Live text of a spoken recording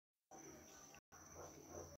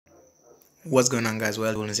What's going on, guys?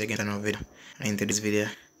 Well, once again another video. And into this video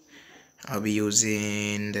I'll be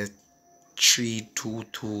using the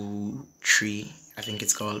 3223, I think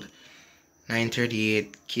it's called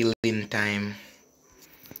 938 killing time.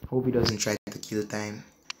 Hope he doesn't try to kill time.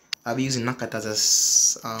 I'll be using Nakata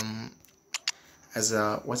as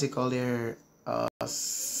a what's it called there,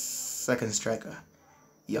 second striker.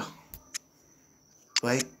 Yeah,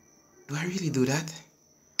 like, do I really do that?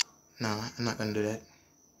 No, I'm not gonna do that.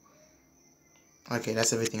 Okay,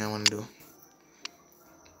 that's everything I want to do.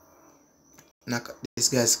 This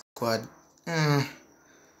guy's squad,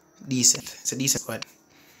 decent. It's a decent squad.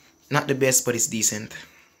 Not the best, but it's decent.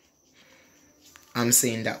 I'm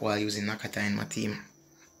saying that while using Nakata in my team,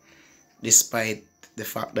 despite the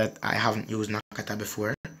fact that I haven't used Nakata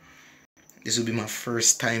before. This will be my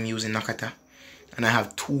first time using Nakata, and I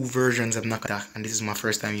have two versions of Nakata, and this is my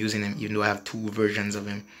first time using him, even though I have two versions of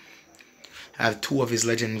him. I have two of his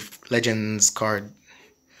legends card.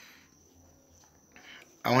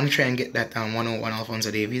 I want to try and get that 101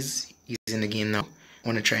 Alphonso Davies. He's in the game now. I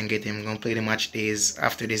want to try and get him. I'm going to play the match days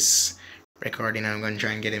after this recording. I'm going to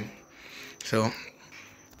try and get him. So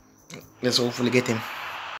let's hopefully get him.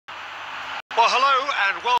 Well, hello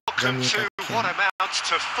and welcome to what amounts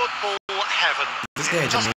to football heaven. This guy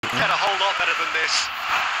doesn't get a whole lot better than this.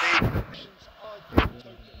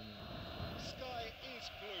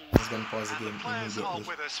 He's going to pause the game players are immediately.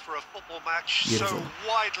 with us for a football match Beautiful. so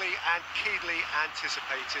widely and keenly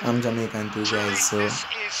anticipated. I'm Jamaican too, guys, so this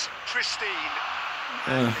is pristine.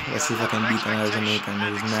 let's see if I can beat another Jamaican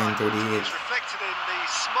who's 938. Reflected in the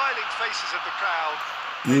smiling faces of the crowd.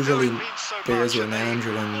 Usually players who are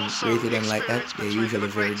 900 and rated them like that, they're usually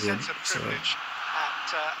very good. So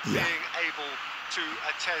yeah,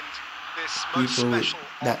 people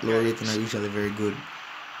that low rating are usually very good.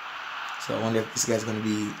 So I wonder if this guy's going to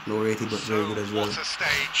be low rated but very good as well. So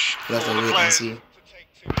that's the wait and see.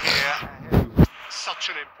 Such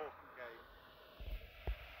an important game.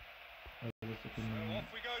 Off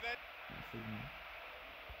we go then.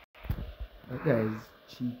 That guy is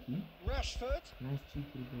cheeky. Rashford. Nice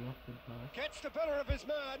cheeky lofted pass. Gets the better of his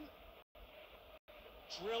man.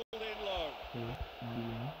 Drilled in low. Okay,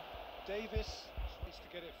 Davis needs to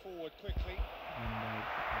get it forward quickly.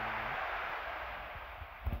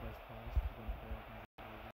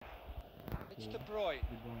 It's De Bruyne.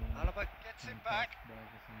 Alaba gets it back.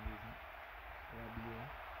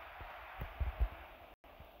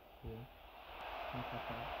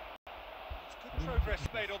 It's good progress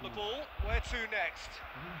made on the ball. Where to next?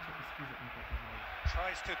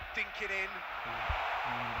 Tries to dink it in.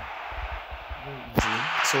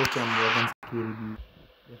 So Campbell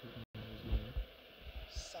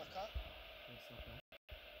Saka.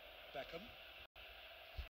 Beckham.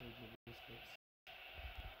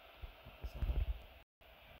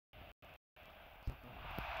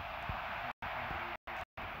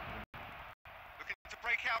 Looking to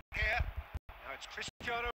break out here. Now it's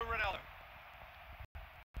Cristiano Ronaldo.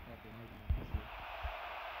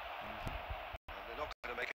 And they're not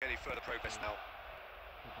going to make any further progress now.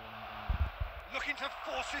 Looking to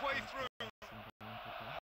force his way through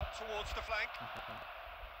towards the flank.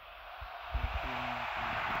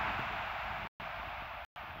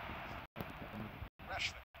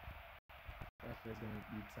 Rashford.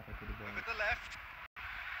 With the left.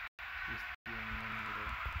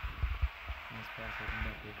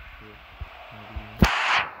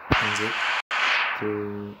 it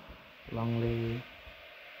to Longley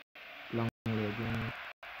again.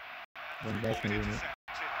 Then back in the unit.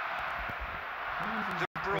 De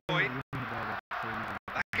Bruyne.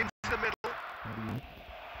 Back into the middle.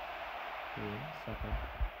 Saka.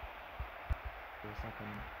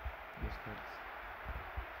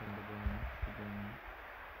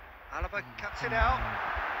 Alaba cuts it out.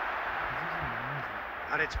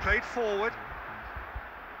 And it's played forward.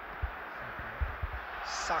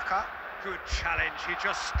 Saka. Good challenge. He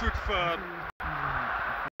just stood firm.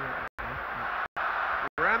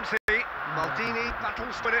 Ramsey. Maldini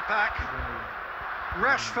battles to win it back.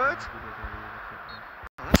 Rashford.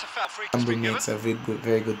 Oh, that's a foul free kick. Campbell makes a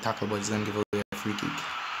very good tackle, but he's going to give away a free kick.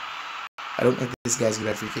 I don't think this guy's good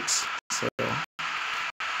at free kicks, so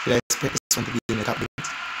should I expect this one to be in the top bit?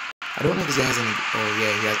 I don't know if this guy has any. Oh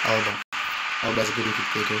yeah, he has Alba. Alba's a good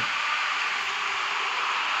kick taker.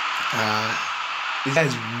 This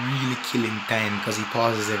guy's really killing time because he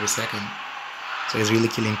pauses every second, so he's really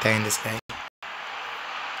killing time, this guy.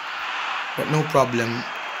 But no problem.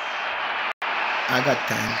 I got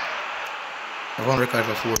time. I've on record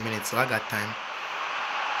for 4 minutes, so I got time.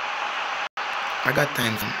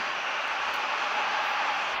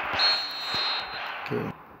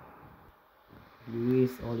 Okay. you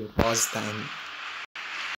waste all your pause time,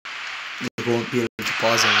 you won't be able to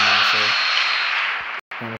pause anymore. So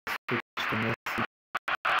kind of switch to Messi.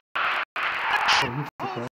 So he's the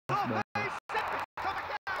crossbar.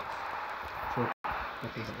 Check.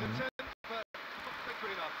 That is the end.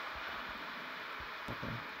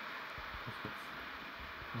 Okay.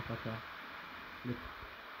 Nakata. Look.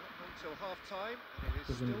 Until half time, and it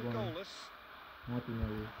is still goalless.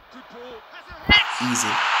 Martinelli. Good ball. Easy.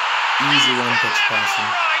 Easy one-touch passing.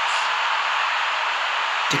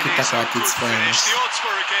 Tiki-taka at its finest. The odds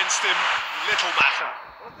were against him. Little matter.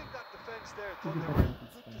 Well, I think that defence there thought they were in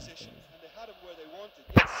good position and they had him where they wanted.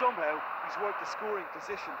 Yet somehow he's worked the scoring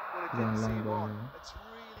position when it didn't seem on. It's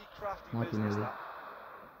really crafty business that.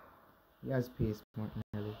 He has pace,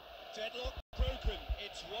 Martinelli. Deadlock broken.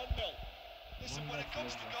 It's 1-0. Listen, when it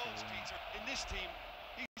comes to goals, Peter, in this team,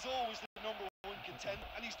 he's always the number one contender,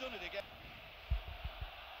 and he's done it again.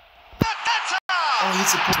 Oh,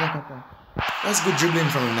 he's a Nakata. That's good dribbling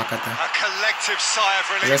from Nakata. A collective sigh of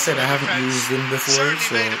relief. As I said, I haven't used him before,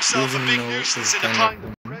 so using him now is kind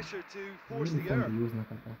of pressure to force the error. use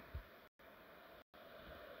Nakata.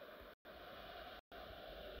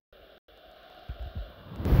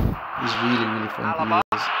 He's really fun to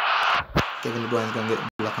use. Kevin De Bruyne's gonna get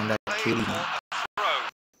blocked on that kill.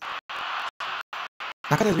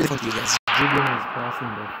 Nakata is really fun to use, guys. Dribbling is passing,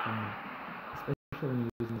 but especially when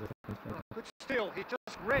you're using the second striker. But still, he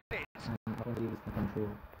just read it. I want to use his control.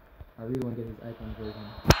 I really want to get his icon version.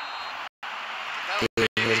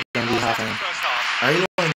 There's gonna be half time. I really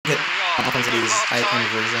want to get his icon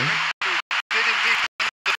version.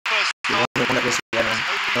 The one that was that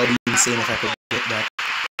would be insane if I could get that.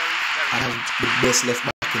 I have the best left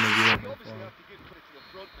back in the game.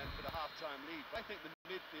 I think the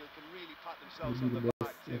midfield can really pat themselves on the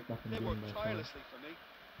back too. They worked tirelessly for me.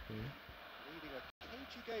 Leading a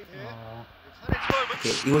cagey game here. It's had its moments.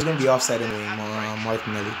 Okay, he was going to be offside anyway,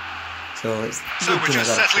 Martinelli. So it's so we're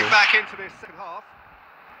just settling back into this second half.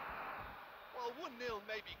 Well, 1-0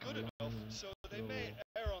 may be good enough, so they may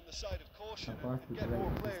err on the side of caution and get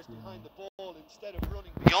more players behind the ball instead of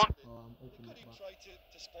running beyond it. They could even try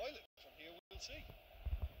to spoil it from here, we'll see.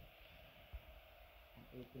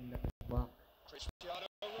 Cristiano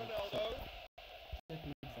Ronaldo.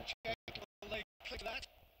 Check, will they click that?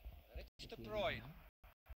 And it's De Bruyne.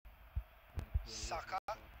 Saka.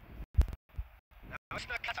 Now it's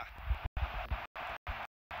Nakata.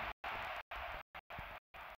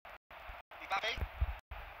 Mbappe.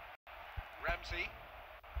 Ramsey.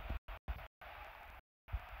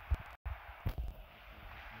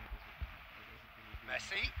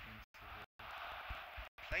 Messi.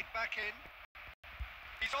 Played back in.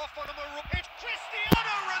 He's off on a mark. It's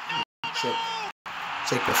Cristiano Ronaldo!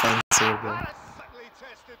 Check the fine save, bro. Perfectly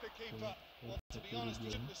tested the keeper. Well, to be honest,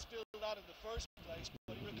 he shouldn't have spilled that in the first place,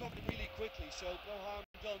 but he recovered really quickly, so no harm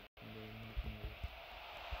done.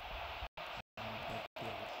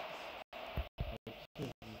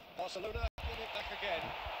 Barcelona get it back again.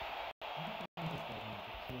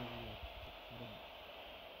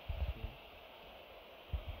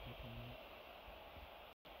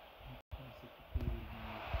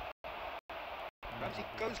 Ramsey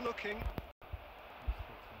goes looking.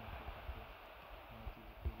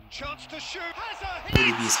 Chance to shoot. Has a hit.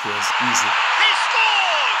 KDB scores easy. He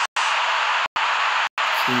scores!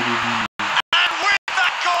 KDB. And with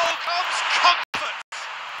that goal comes comfort.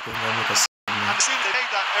 I've seen they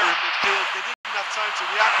made that error in midfield. They didn't have time to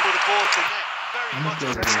react with the ball to net. Very much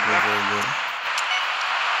impressive. Very good.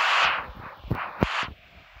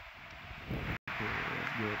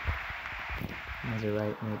 That's a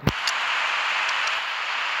right mid.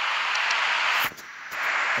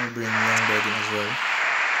 I'll bring Youngberg in as well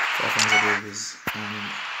for offensive babies.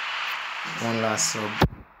 One last sub.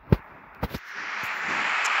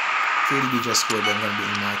 KDB just scored, but I'm going to be in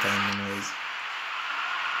my time anyways.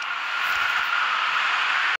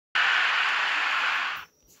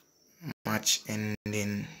 Match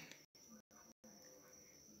ending.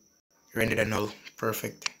 Rendered a null.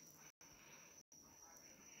 Perfect.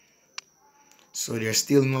 So there's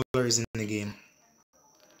still nullers in the game.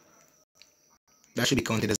 That should be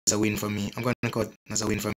counted as a win for me. I'm going to count as a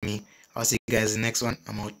win for me. I'll see you guys in the next one.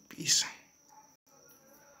 I'm out. Peace.